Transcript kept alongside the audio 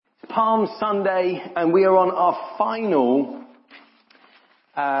Palm Sunday, and we are on our final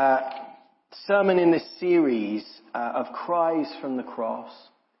sermon in this series of cries from the cross.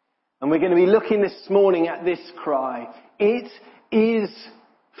 And we're going to be looking this morning at this cry. It is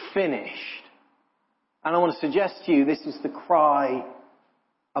finished. And I want to suggest to you this is the cry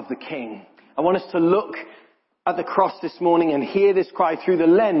of the King. I want us to look at the cross this morning and hear this cry through the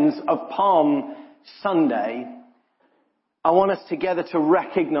lens of Palm Sunday. I want us together to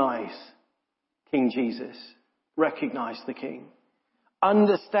recognize King Jesus, recognize the King,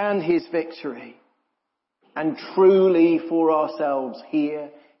 understand his victory, and truly for ourselves hear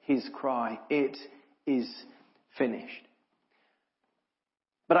his cry. It is finished.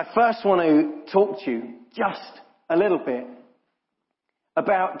 But I first want to talk to you just a little bit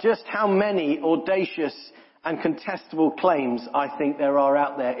about just how many audacious and contestable claims I think there are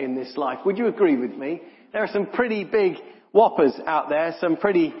out there in this life. Would you agree with me? There are some pretty big whoppers out there, some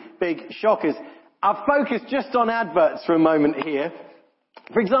pretty big shockers. I'll focus just on adverts for a moment here.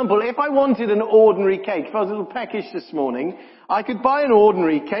 For example, if I wanted an ordinary cake, if I was a little peckish this morning, I could buy an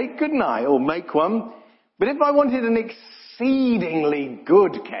ordinary cake, couldn't I? Or make one. But if I wanted an exceedingly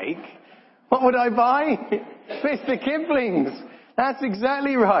good cake, what would I buy? Mr. Kipling's. That's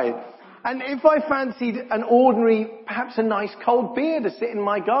exactly right. And if I fancied an ordinary, perhaps a nice cold beer to sit in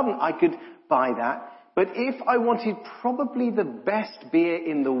my garden, I could buy that. But if I wanted probably the best beer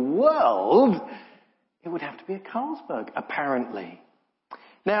in the world, it would have to be a Carlsberg, apparently.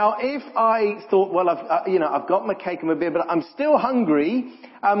 Now, if I thought, well, I've got my cake and my beer, but I'm still hungry,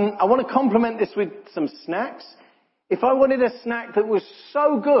 I want to complement this with some snacks. If I wanted a snack that was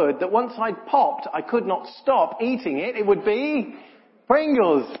so good that once I'd popped, I could not stop eating it, it would be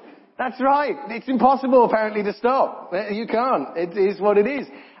Pringles. That's right. It's impossible, apparently, to stop. You can't. It is what it is.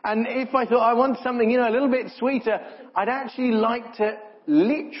 And if I thought I want something, a little bit sweeter, I'd actually like to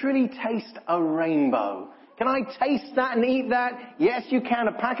literally taste a rainbow. Can I taste that and eat that? Yes, you can.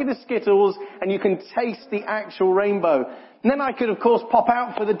 A packet of Skittles and you can taste the actual rainbow. And then I could, of course, pop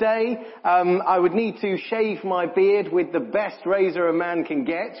out for the day. I would need to shave my beard with the best razor a man can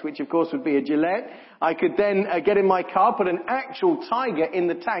get, which, of course, would be a Gillette. I could then get in my car, put an actual tiger in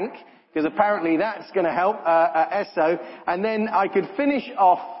the tank, because apparently that's going to help Esso. And then I could finish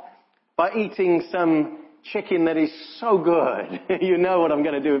off by eating some chicken that is so good. You know what I'm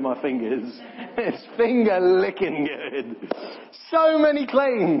going to do with my fingers. It's finger licking good. So many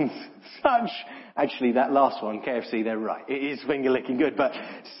claims. Actually, that last one, KFC, they're right. It is finger licking good, but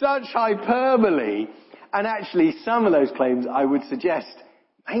such hyperbole. And actually, some of those claims I would suggest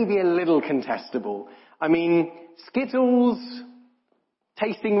maybe a little contestable. I mean, Skittles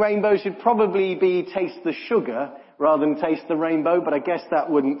tasting rainbow should probably be taste the sugar rather than taste the rainbow, but I guess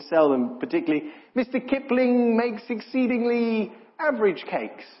that wouldn't sell them particularly. Mr. Kipling makes exceedingly average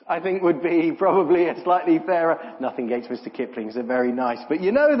cakes, I think would be probably a slightly fairer. Nothing against Mr. Kipling's, they're very nice. But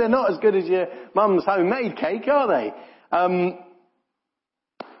they're not as good as your mum's homemade cake, are they?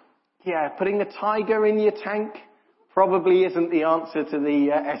 Putting a tiger in your tank probably isn't the answer to the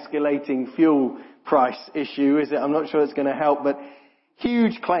escalating fuel price issue, is it? I'm not sure it's going to help, but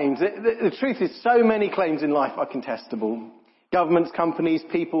huge claims. The truth is, so many claims in life are contestable. Governments, companies,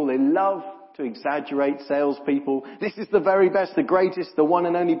 people, they love to exaggerate. Salespeople. This is the very best, the greatest, the one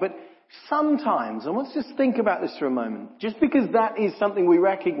and only. But sometimes, and let's just think about this for a moment, just because that is something we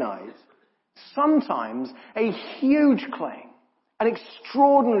recognize, sometimes a huge claim, an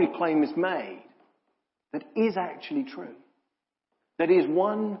extraordinary claim is made that is actually true. That is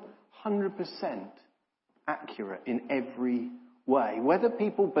 100% accurate in every way, whether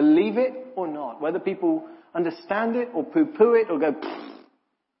people believe it or not, whether people understand it or poo-poo it or go,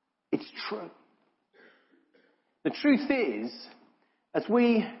 it's true. The truth is, as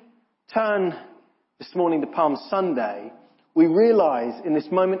we turn this morning to Palm Sunday, we realize in this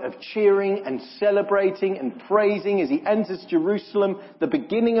moment of cheering and celebrating and praising as he enters Jerusalem, the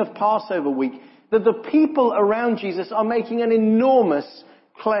beginning of Passover week, that the people around Jesus are making an enormous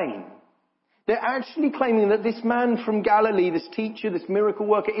claim. They're actually claiming that this man from Galilee, this teacher, this miracle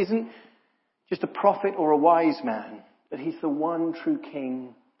worker, isn't just a prophet or a wise man, that he's the one true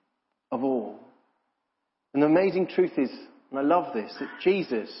King of all. And the amazing truth is, and I love this, that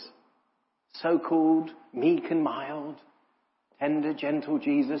Jesus, so-called meek and mild, tender, gentle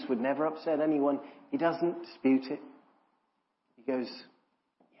Jesus, would never upset anyone. He doesn't dispute it. He goes,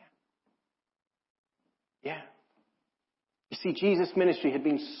 yeah. You see, Jesus' ministry had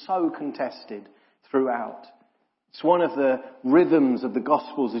been so contested throughout. It's one of the rhythms of the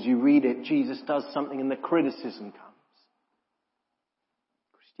Gospels. As you read it, Jesus does something and the criticism comes.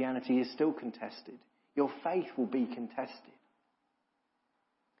 Christianity is still contested. Your faith will be contested.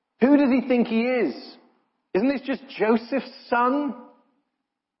 Who does he think he is? Isn't this just Joseph's son?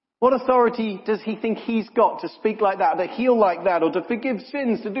 What authority does he think he's got to speak like that, to heal like that, or to forgive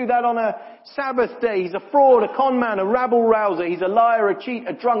sins, to do that on a Sabbath day? He's a fraud, a con man, a rabble-rouser. He's a liar, a cheat,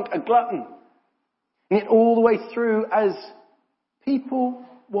 a drunk, a glutton. And yet all the way through, as people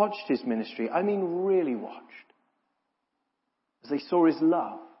watched his ministry, I mean really watched, as they saw his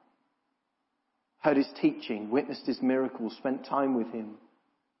love, heard his teaching, witnessed his miracles, spent time with him,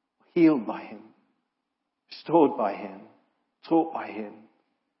 healed by him, restored by him, taught by him,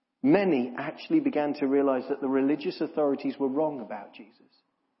 many actually began to realize that the religious authorities were wrong about Jesus.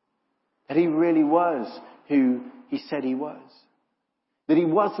 That he really was who he said he was. That he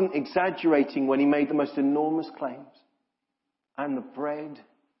wasn't exaggerating when he made the most enormous claims. I am the bread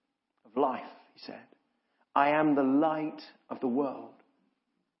of life, he said. I am the light of the world.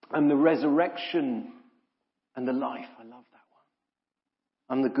 I'm the resurrection and the life. I love that one.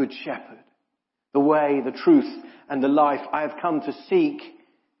 I'm the good shepherd. The way, the truth, and the life. I have come to seek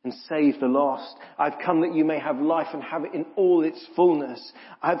and save the lost. I've come that you may have life and have it in all its fullness.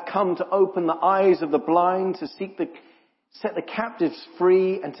 I've come to open the eyes of the blind, to set the captives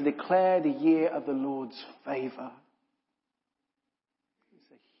free, and to declare the year of the Lord's favor.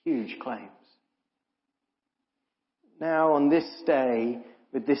 These are huge claims. Now, on this day,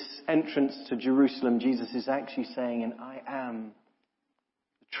 with this entrance to Jerusalem, Jesus is actually saying, and I am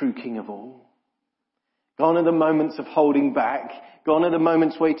the true King of all. Gone are the moments of holding back. Gone are the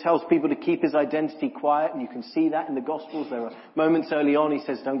moments where he tells people to keep his identity quiet. And you can see that in the Gospels. There are moments early on he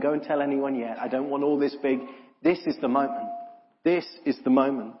says, don't go and tell anyone yet. I don't want all this big. This is the moment. This is the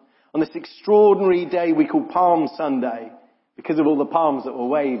moment. On this extraordinary day we call Palm Sunday, because of all the palms that were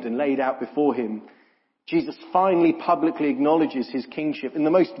waved and laid out before him, Jesus finally publicly acknowledges his kingship in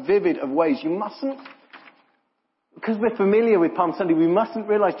the most vivid of ways. You mustn't, because we're familiar with Palm Sunday, we mustn't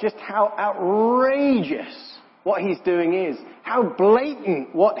realize just how outrageous what he's doing is. How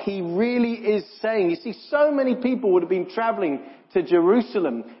blatant what he really is saying. You see, so many people would have been traveling to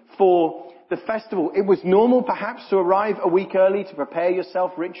Jerusalem for the festival. It was normal perhaps to arrive a week early to prepare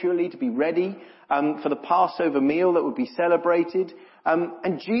yourself ritually, to be ready for the Passover meal that would be celebrated.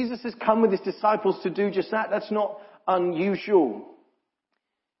 And Jesus has come with his disciples to do just that. That's not unusual.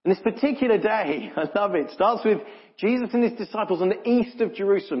 And this particular day, I love it, starts with Jesus and his disciples on the east of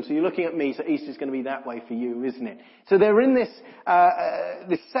Jerusalem. So you're looking at me, so east is going to be that way for you, isn't it? So they're in this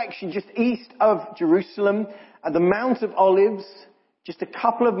section just east of Jerusalem, at the Mount of Olives, just a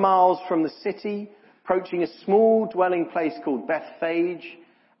couple of miles from the city, approaching a small dwelling place called Bethphage.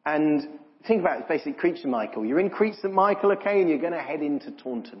 And think about it, it's basically Crete St. Michael. You're in Crete St. Michael, okay, and you're going to head into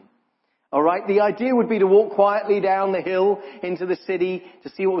Taunton. All right, the idea would be to walk quietly down the hill into the city to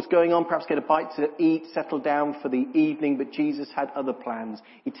see what was going on, perhaps get a bite to eat, settle down for the evening, but Jesus had other plans.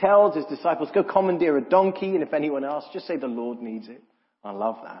 He tells his disciples, go commandeer a donkey, and if anyone asks, just say the Lord needs it. I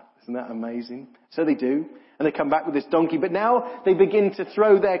love that. Isn't that amazing? So they do, and they come back with this donkey, but now they begin to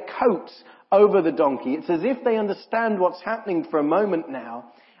throw their coats over the donkey. It's as if they understand what's happening for a moment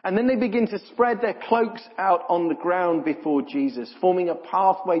now. And then they begin to spread their cloaks out on the ground before Jesus, forming a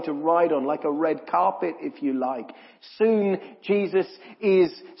pathway to ride on, like a red carpet, if you like. Soon, Jesus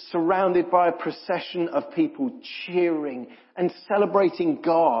is surrounded by a procession of people cheering and celebrating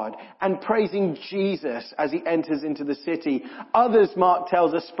God and praising Jesus as he enters into the city. Others, Mark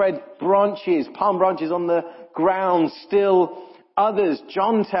tells us, spread branches, palm branches on the ground still. Others,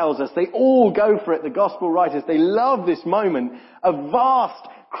 John tells us, they all go for it, the gospel writers. They love this moment. A vast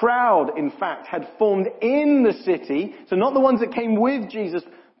crowd, in fact, had formed in the city. So not the ones that came with Jesus,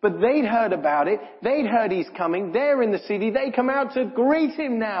 but they'd heard about it. They'd heard he's coming. They're in the city. They come out to greet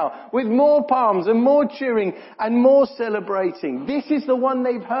him now with more palms and more cheering and more celebrating. This is the one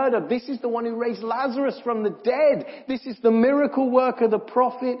they've heard of. This is the one who raised Lazarus from the dead. This is the miracle worker, the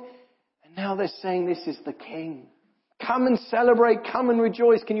prophet. And now they're saying this is the king. Come and celebrate, come and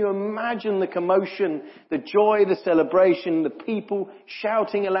rejoice. Can you imagine the commotion, the joy, the celebration, the people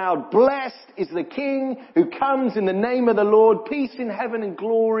shouting aloud, blessed is the King who comes in the name of the Lord, peace in heaven and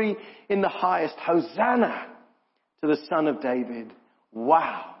glory in the highest. Hosanna to the Son of David.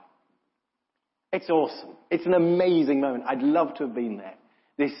 Wow. It's awesome. It's an amazing moment. I'd love to have been there.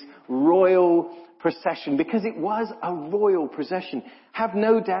 This royal procession, because it was a royal procession. Have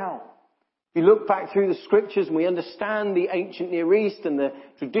no doubt. If you look back through the scriptures and we understand the ancient Near East and the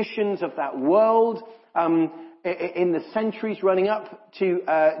traditions of that world, in the centuries running up to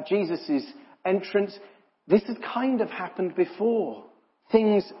Jesus' entrance, this has kind of happened before.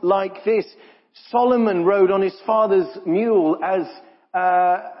 Things like this. Solomon rode on his father's mule as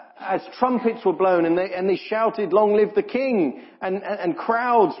as trumpets were blown and they shouted, "Long live the king," and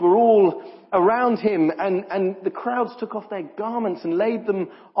crowds were all around him, and the crowds took off their garments and laid them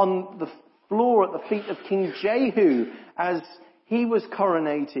on the floor at the feet of King Jehu as he was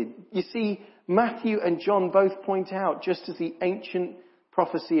coronated. You see, Matthew and John both point out, just as the ancient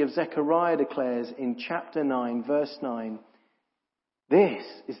prophecy of Zechariah declares in chapter 9, verse 9, "This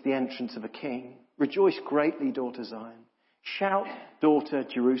is the entrance of a king. Rejoice greatly, daughter Zion. Shout, daughter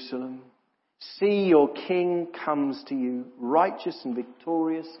Jerusalem. See, your king comes to you, righteous and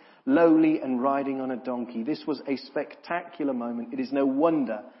victorious, lowly and riding on a donkey." This was a spectacular moment. It is no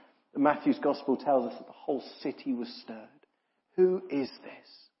wonder that Matthew's gospel tells us that the whole city was stirred. Who is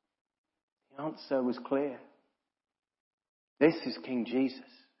this? The answer was clear. This is King Jesus.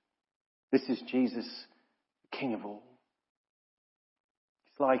 This is Jesus, the King of all.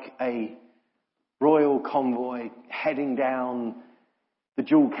 It's like a royal convoy heading down the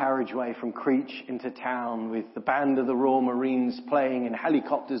dual carriageway from Creech into town with the band of the Royal Marines playing and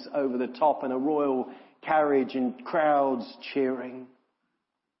helicopters over the top and a royal carriage and crowds cheering.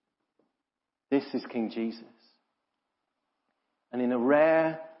 This is King Jesus. And in a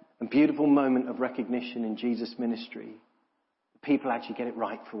rare and beautiful moment of recognition in Jesus' ministry, the people actually get it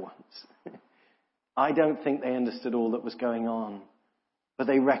right for once. I don't think they understood all that was going on, but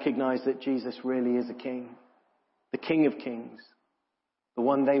they recognized that Jesus really is a king, the King of Kings, the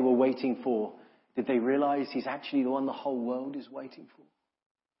one they were waiting for. Did they realize he's actually the one the whole world is waiting for?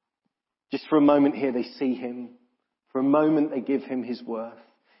 Just for a moment here, they see him. For a moment, they give him his worth.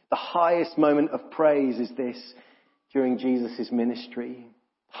 The highest moment of praise is this during Jesus' ministry.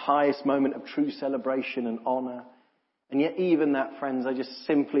 The highest moment of true celebration and honor. And yet even that, friends, I just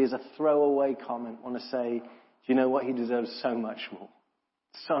simply as a throwaway comment want to say, do you know what? He deserves so much more.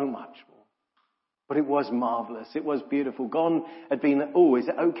 So much more. But it was marvelous. It was beautiful. Gone had been, is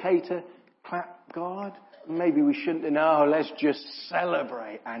it okay to clap God? Maybe we shouldn't. No, let's just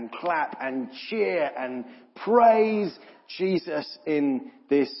celebrate and clap and cheer and praise Jesus in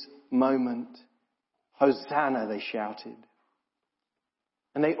this moment. Hosanna, they shouted.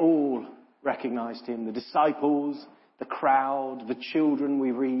 And they all recognized him. The disciples, the crowd, the children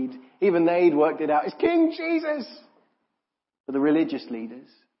we read. Even they'd worked it out. It's King Jesus! But the religious leaders,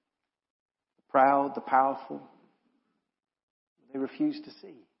 the proud, the powerful, they refused to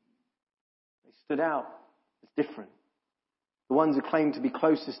see. They stood out as different. The ones who claimed to be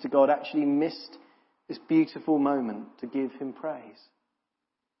closest to God actually missed this beautiful moment to give him praise.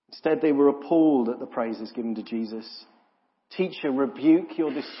 Instead, they were appalled at the praises given to Jesus. "Teacher, rebuke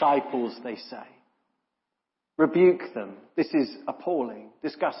your disciples," they say. Rebuke them. This is appalling,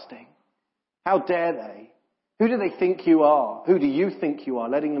 disgusting. How dare they? Who do they think you are? Who do you think you are,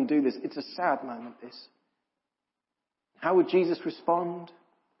 letting them do this? It's a sad moment, this. How would Jesus respond? "Do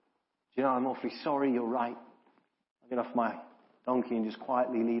you know, I'm awfully sorry, you're right. I'll get off my donkey and just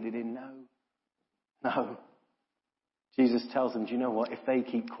quietly lead it in." No. Jesus tells them, do you know what? If they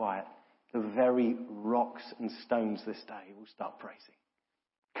keep quiet, the very rocks and stones this day will start praising.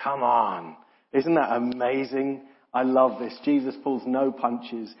 Come on. Isn't that amazing? I love this. Jesus pulls no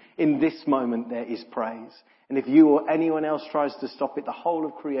punches. In this moment, there is praise. And if you or anyone else tries to stop it, the whole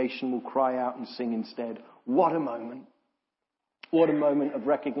of creation will cry out and sing instead. What a moment. What a moment of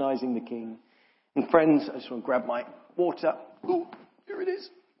recognizing the King. And friends, I just want to grab my water. Oh, here it is.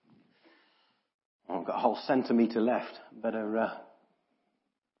 Oh, I've got a whole centimetre left. Better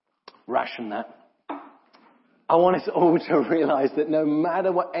ration that. I want us all to realize that no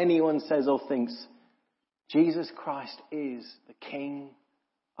matter what anyone says or thinks, Jesus Christ is the King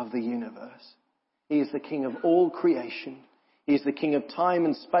of the universe. He is the King of all creation. He is the King of time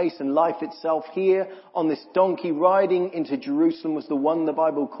and space and life itself. Here on this donkey riding into Jerusalem was the one the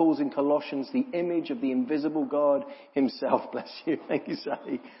Bible calls in Colossians the image of the invisible God himself. Bless you. Thank you,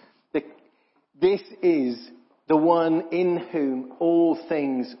 Sally. This is the one in whom all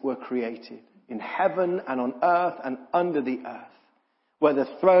things were created, in heaven and on earth and under the earth. Whether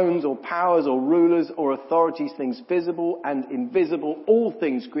thrones or powers or rulers or authorities, things visible and invisible, all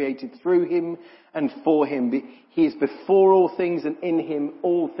things created through him and for him. He is before all things, and in him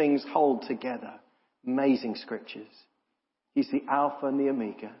all things hold together. Amazing scriptures. He's the Alpha and the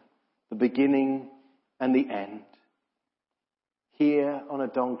Omega, the beginning and the end. Here on a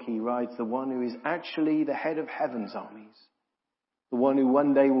donkey rides the one who is actually the head of heaven's armies. The one who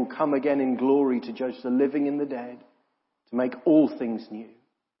one day will come again in glory to judge the living and the dead, to make all things new.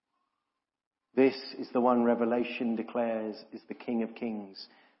 This is the one Revelation declares is the King of Kings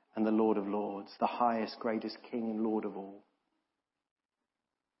and the Lord of Lords, the highest, greatest King and Lord of all.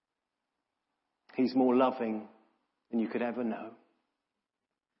 He's more loving than you could ever know.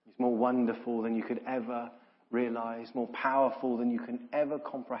 He's more wonderful than you could ever realize, more powerful than you can ever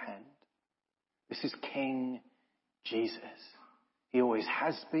comprehend. This is King Jesus. He always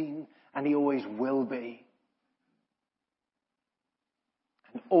has been and he always will be.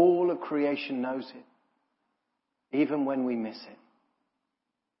 And all of creation knows it, even when we miss it.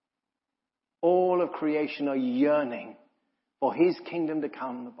 All of creation are yearning for his kingdom to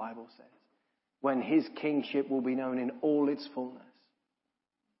come, the Bible says, when his kingship will be known in all its fullness.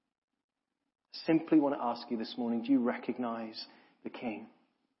 Simply want to ask you this morning, do you recognize the King?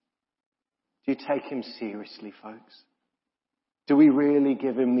 Do you take him seriously, folks? Do we really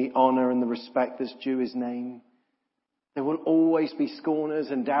give him the honor and the respect that's due his name? There will always be scorners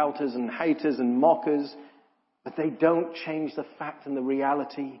and doubters and haters and mockers, but they don't change the fact and the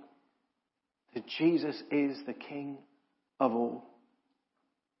reality that Jesus is the King of all.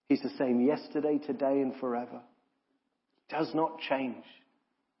 He's the same yesterday, today, and forever. Does not change.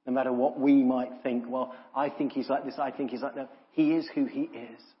 No matter what we might think. Well, I think he's like this, I think he's like that. He is who he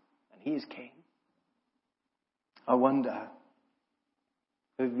is. And he is King. I wonder,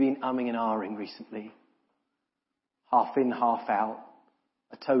 we've been umming and ahhing recently. Half in, half out.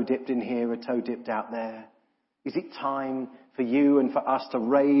 A toe dipped in here, a toe dipped out there. Is it time for you and for us to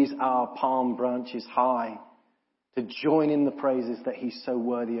raise our palm branches high, to join in the praises that he's so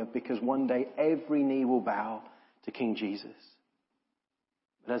worthy of? Because one day every knee will bow to King Jesus.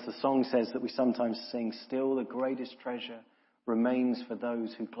 But as the song says that we sometimes sing, still the greatest treasure remains for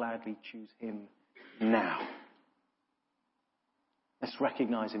those who gladly choose him now. Let's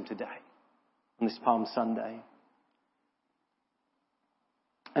recognize him today on this Palm Sunday.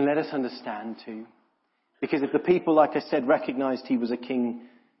 And let us understand too, because if the people, like I said, recognized he was a king,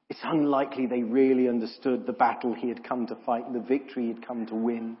 it's unlikely they really understood the battle he had come to fight and the victory he had come to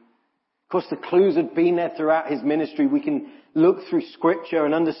win. Of course, the clues had been there throughout his ministry. We can look through Scripture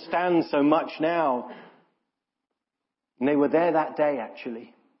and understand so much now. And they were there that day,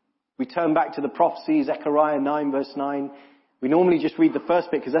 actually. We turn back to the prophecy, Zechariah 9, verse 9. We normally just read the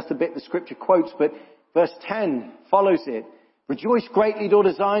first bit because that's the bit the Scripture quotes, but verse 10 follows it. Rejoice greatly,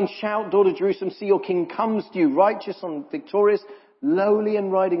 daughter Zion. Shout, daughter Jerusalem. See, your king comes to you, righteous and victorious, lowly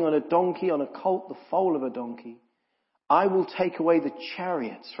and riding on a donkey, on a colt, the foal of a donkey. I will take away the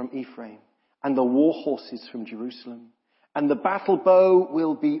chariots from Ephraim and the war horses from Jerusalem, and the battle bow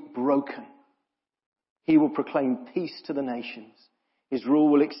will be broken. He will proclaim peace to the nations. His rule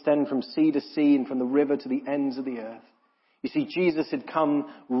will extend from sea to sea and from the river to the ends of the earth. You see, Jesus had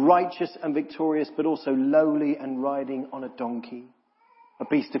come righteous and victorious, but also lowly and riding on a donkey, a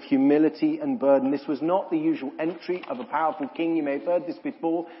beast of humility and burden. This was not the usual entry of a powerful king. You may have heard this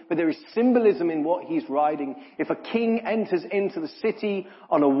before, but there is symbolism in what he's riding. If a king enters into the city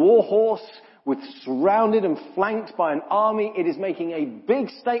on a war horse, surrounded and flanked by an army, it is making a big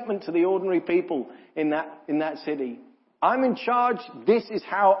statement to the ordinary people in that city. I'm in charge. This is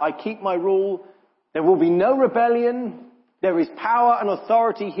how I keep my rule. There will be no rebellion. There is power and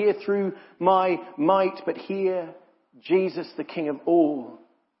authority here through my might, but here, Jesus, the King of all,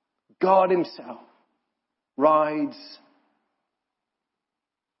 God himself, rides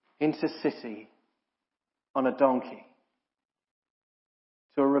into city on a donkey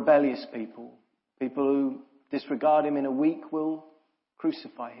to a rebellious people. People who disregard him in a week will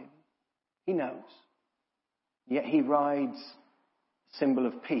crucify him. He knows. Yet he rides a symbol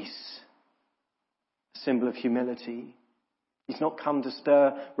of peace, a symbol of humility. He's not come to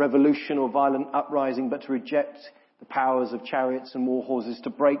stir revolution or violent uprising, but to reject the powers of chariots and war horses, to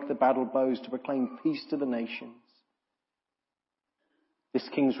break the battle bows, to proclaim peace to the nations. This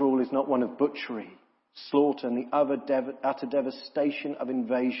king's rule is not one of butchery, slaughter, and the utter devastation of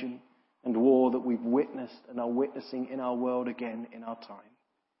invasion and war that we've witnessed and are witnessing in our world again in our time.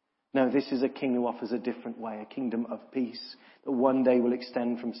 No, this is a king who offers a different way, a kingdom of peace that one day will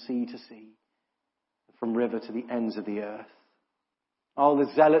extend from sea to sea, from river to the ends of the earth. Oh,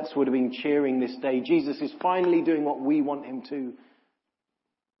 the zealots would have been cheering this day. Jesus is finally doing what we want him to.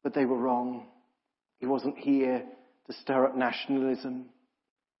 But they were wrong. He wasn't here to stir up nationalism,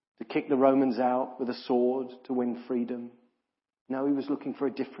 to kick the Romans out with a sword, to win freedom. No, he was looking for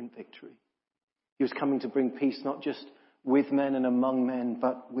a different victory. He was coming to bring peace not just with men and among men,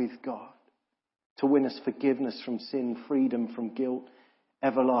 but with God. To win us forgiveness from sin, freedom from guilt,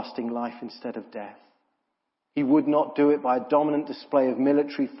 everlasting life instead of death. He would not do it by a dominant display of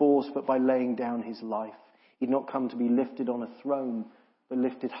military force, but by laying down his life. He'd not come to be lifted on a throne, but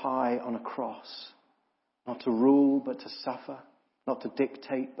lifted high on a cross. Not to rule, but to suffer. Not to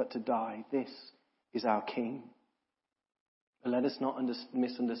dictate, but to die. This is our King. But let us not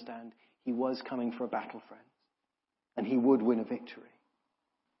misunderstand. He was coming for a battle, friends. And he would win a victory.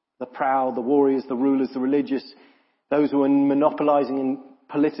 The proud, the warriors, the rulers, the religious, those who are monopolizing and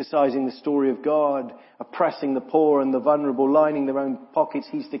politicizing the story of God, oppressing the poor and the vulnerable, lining their own pockets.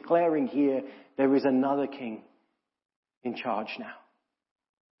 He's declaring here, there is another king in charge now.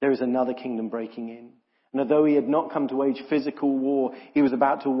 There is another kingdom breaking in. And although he had not come to wage physical war, he was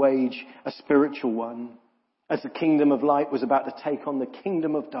about to wage a spiritual one, as the kingdom of light was about to take on the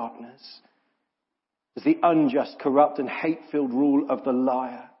kingdom of darkness, as the unjust, corrupt and hate-filled rule of the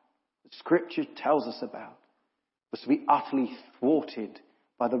liar that Scripture tells us about was to be utterly thwarted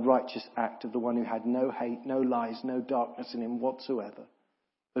by the righteous act of the one who had no hate, no lies, no darkness in him whatsoever,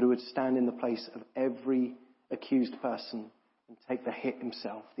 but who would stand in the place of every accused person and take the hit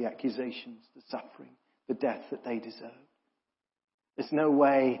himself, the accusations, the suffering, the death that they deserve. There's no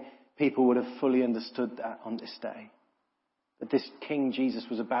way people would have fully understood that on this day, that this King Jesus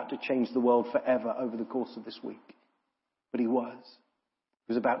was about to change the world forever over the course of this week. But he was.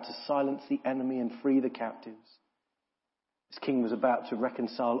 He was about to silence the enemy and free the captives. This king was about to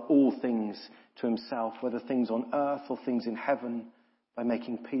reconcile all things to himself, whether things on earth or things in heaven, by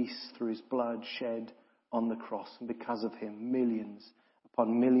making peace through his blood shed on the cross. And because of him, millions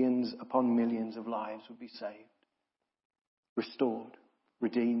upon millions upon millions of lives would be saved, restored,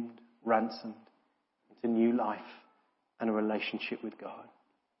 redeemed, ransomed into new life and a relationship with God.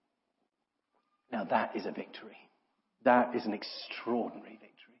 Now that is a victory. That is an extraordinary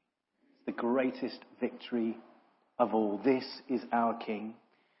victory. It's the greatest victory of all. This is our King.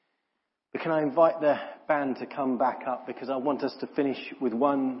 But can I invite the band to come back up, because I want us to finish with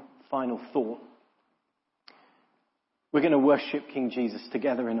one final thought. We're going to worship King Jesus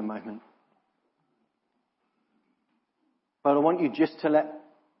together in a moment. But I want you just to let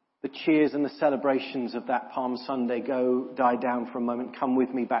the cheers and the celebrations of that Palm Sunday die down for a moment. Come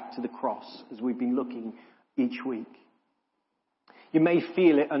with me back to the cross as we've been looking each week. You may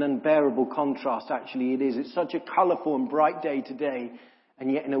feel it an unbearable contrast. Actually, it is. It's such a colourful and bright day today,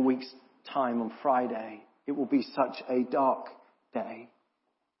 and yet in a week's time on Friday, it will be such a dark day.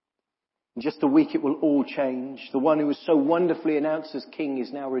 In just a week, it will all change. The one who was so wonderfully announced as king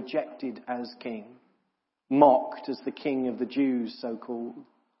is now rejected as king, mocked as the king of the Jews, so-called.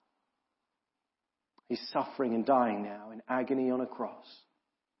 He's suffering and dying now in agony on a cross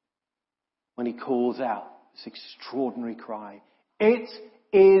when he calls out this extraordinary cry, "It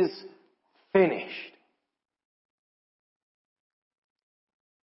is finished."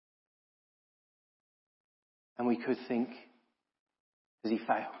 And we could think, has he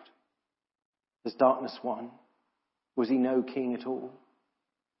failed? Has darkness won? Was he no king at all?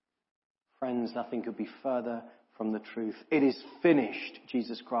 Friends, nothing could be further from the truth. It is finished,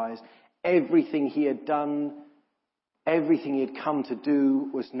 Jesus cries. Everything he had done, everything he had come to do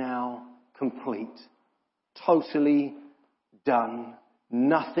was now complete. Totally done.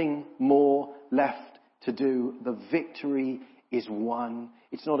 Nothing more left to do. The victory is won.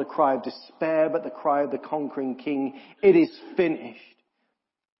 It's not a cry of despair, but the cry of the conquering king. It is finished.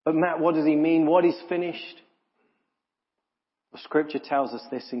 But Matt, what does he mean? What is finished? Well, Scripture tells us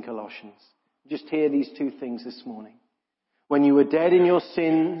this in Colossians. Just hear these two things this morning. When you were dead in your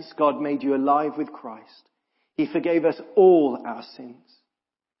sins, God made you alive with Christ. He forgave us all our sins,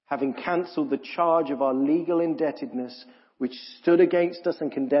 having cancelled the charge of our legal indebtedness, which stood against us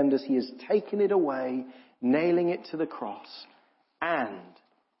and condemned us. He has taken it away, nailing it to the cross. And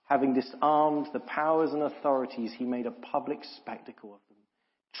having disarmed the powers and authorities, he made a public spectacle of them,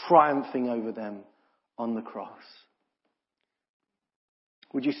 triumphing over them on the cross.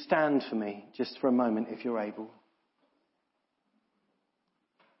 Would you stand for me just for a moment if you're able?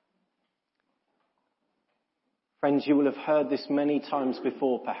 Friends, you will have heard this many times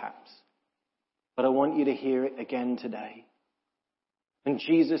before perhaps, but I want you to hear it again today. When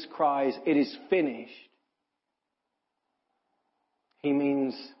Jesus cries, "It is finished," he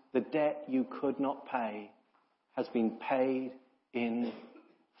means the debt you could not pay has been paid in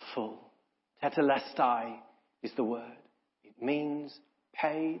full. Tetelestai is the word. It means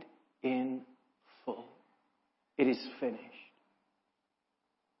paid in full. It is finished.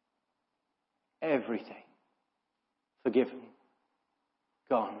 Everything forgiven,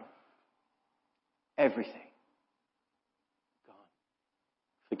 gone. Everything gone,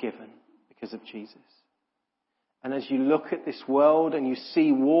 forgiven because of Jesus. And as you look at this world and you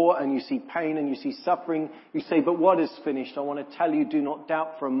see war and you see pain and you see suffering, you say, but what is finished? I want to tell you, do not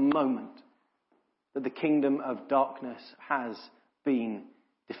doubt for a moment that the kingdom of darkness has been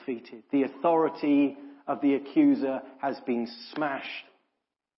defeated. The authority of the accuser has been smashed.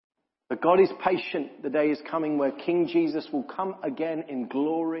 But God is patient. The day is coming where King Jesus will come again in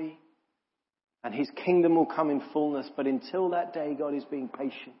glory and his kingdom will come in fullness. But until that day, God is being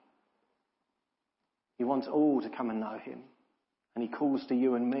patient. He wants all to come and know him. And he calls to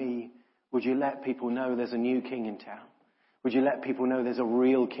you and me, would you let people know there's a new king in town? Would you let people know there's a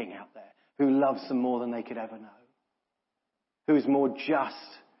real king out there who loves them more than they could ever know? Who is more just,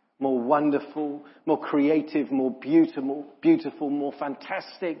 more wonderful, more creative, more beautiful, more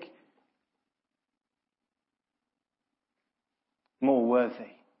fantastic, more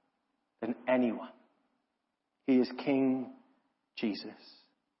worthy than anyone. He is King Jesus.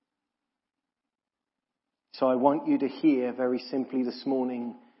 So I want you to hear very simply this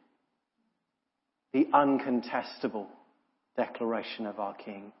morning the uncontestable declaration of our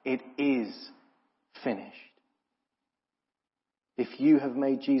King. It is finished. If you have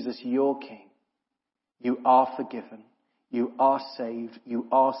made Jesus your King, you are forgiven, you are saved, you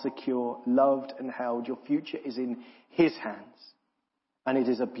are secure, loved and held. Your future is in his hands. And it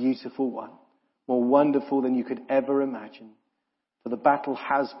is a beautiful one, more wonderful than you could ever imagine. For the battle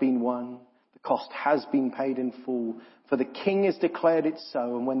has been won. The cost has been paid in full. For the King has declared it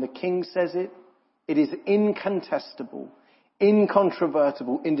so. And when the King says it, it is incontestable,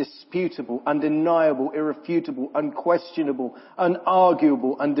 incontrovertible, indisputable, undeniable, irrefutable, unquestionable,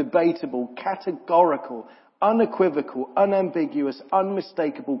 unarguable, undebatable, categorical, unequivocal, unambiguous,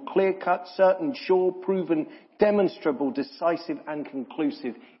 unmistakable, clear-cut, certain, sure, proven, demonstrable, decisive and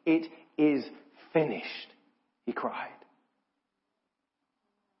conclusive. It is finished, he cried.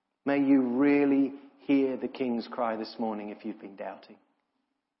 May you really hear the King's cry this morning if you've been doubting.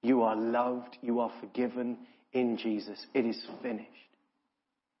 You are loved, you are forgiven in Jesus. It is finished.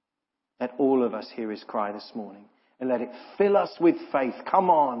 Let all of us hear his cry this morning and let it fill us with faith. Come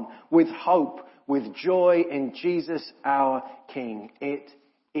on, with hope, with joy in Jesus our King. It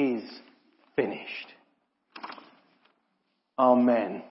is finished. Amen.